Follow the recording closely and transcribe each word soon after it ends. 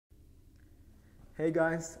Hey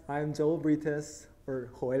guys, I'm Joel Britez,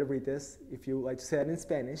 or Joel Britez, if you like to say it in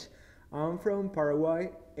Spanish. I'm from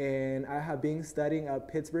Paraguay, and I have been studying at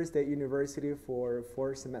Pittsburgh State University for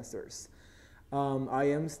 4 semesters. I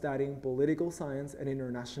am studying political science and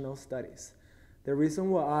international studies. The reason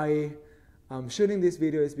why I'm shooting this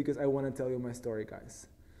video is because I want to tell you my story, guys.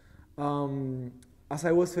 As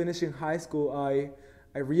I was finishing high school, I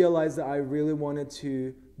realized that I really wanted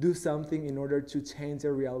to do something in order to change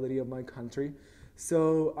the reality of my country.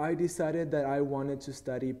 So I decided that I wanted to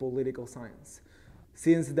study political science,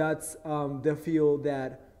 since that's the field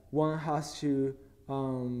that one has to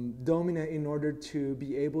dominate in order to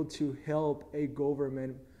be able to help a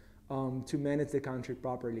government to manage the country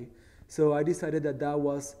properly. So I decided that that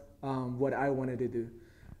was what I wanted to do.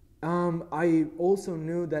 I also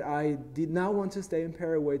knew that I did not want to stay in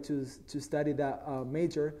Paraguay to study that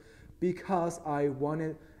major, because I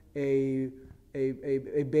wanted a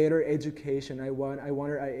better education. I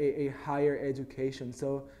wanted a higher education.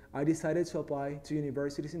 So I decided to apply to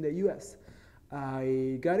universities in the U.S.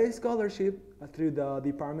 I got a scholarship through the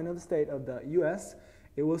Department of State of the U.S.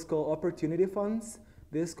 It was called Opportunity Funds.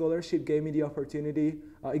 This scholarship gave me the opportunity,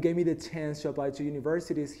 it gave me the chance to apply to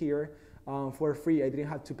universities here for free. I didn't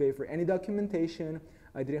have to pay for any documentation.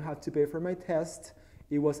 I didn't have to pay for my test.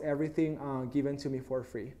 It was everything given to me for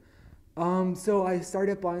free. So I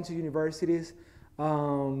started applying to universities.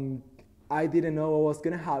 I didn't know what was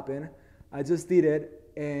going to happen. I just did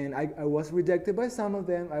it, and I was rejected by some of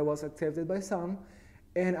them. I was accepted by some,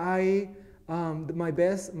 and my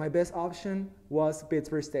best option was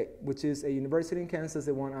Pittsburgh State, which is a university in Kansas,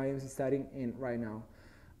 the one I am studying in right now.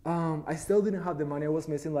 I still didn't have the money. I was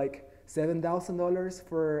missing like $7,000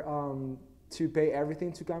 for to pay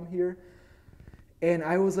everything to come here. And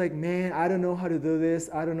I was like, man, I don't know how to do this.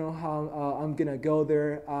 I don't know how I'm gonna go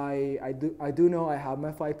there. I do know I have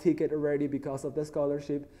my flight ticket already because of the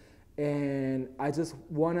scholarship, and I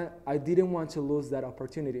didn't want to lose that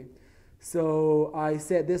opportunity. So I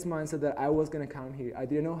set this mindset that I was gonna come here. I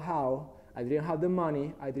didn't know how. I didn't have the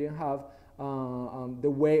money. I didn't have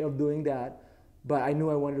the way of doing that, but I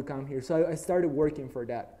knew I wanted to come here. So I started working for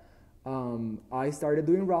that. I started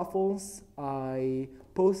doing raffles. I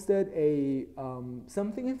posted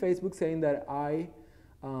something in Facebook saying that I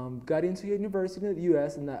got into university in the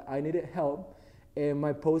US and that I needed help, and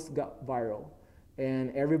my post got viral.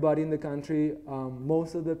 And everybody in the country,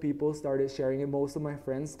 most of the people started sharing it. Most of my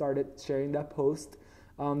friends started sharing that post.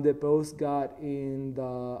 The post got in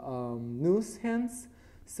the news hands,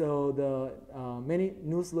 so many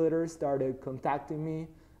newsletters started contacting me.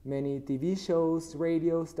 Many TV shows,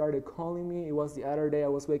 radio started calling me. It was the other day I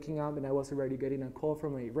was waking up and I was already getting a call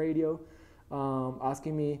from a radio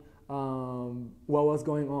asking me what was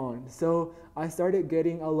going on. So I started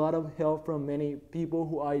getting a lot of help from many people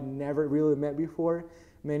who I never really met before,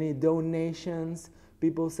 many donations,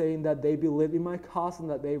 people saying that they believed in my cause and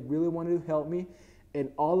that they really wanted to help me.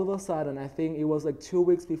 And all of a sudden, I think it was like 2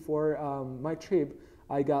 weeks before my trip,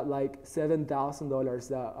 I got like $7,000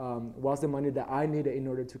 that was the money that I needed in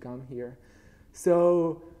order to come here.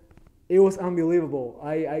 So it was unbelievable.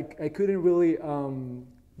 I couldn't really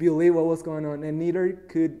believe what was going on, and neither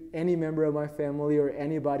could any member of my family or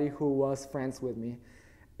anybody who was friends with me.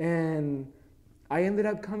 And I ended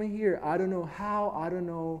up coming here. I don't know how, I don't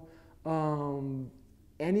know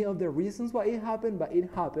any of the reasons why it happened, but it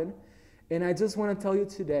happened. And I just want to tell you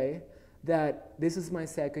today that this is my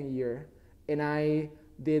second year, and I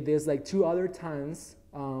did this like 2 other times,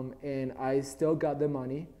 and I still got the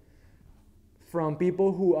money from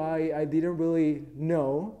people who I didn't really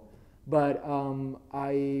know, but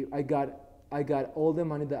I got all the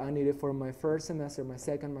money that I needed for my first semester, my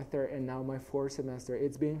second, my third, and now my fourth semester.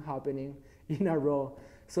 It's been happening in a row.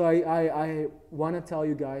 So I want to tell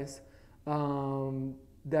you guys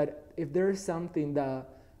that if there is something that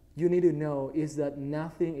you need to know, is that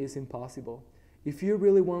nothing is impossible. If you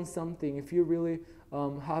really want something, if you really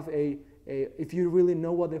if you really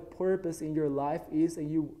know what the purpose in your life is, and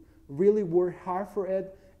you really work hard for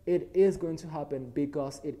it, it is going to happen,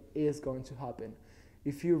 because it is going to happen.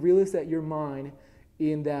 If you really set your mind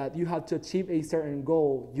in that you have to achieve a certain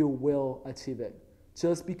goal, you will achieve it,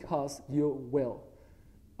 just because you will.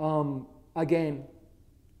 Again,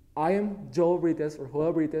 I am Joel Britez, or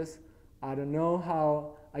Joel Britez. I don't know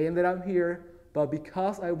how I ended up here, but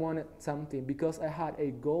because I wanted something, because I had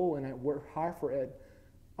a goal and I worked hard for it,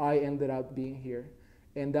 I ended up being here.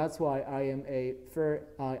 And that's why I am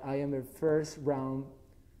a first round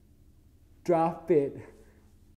draft pick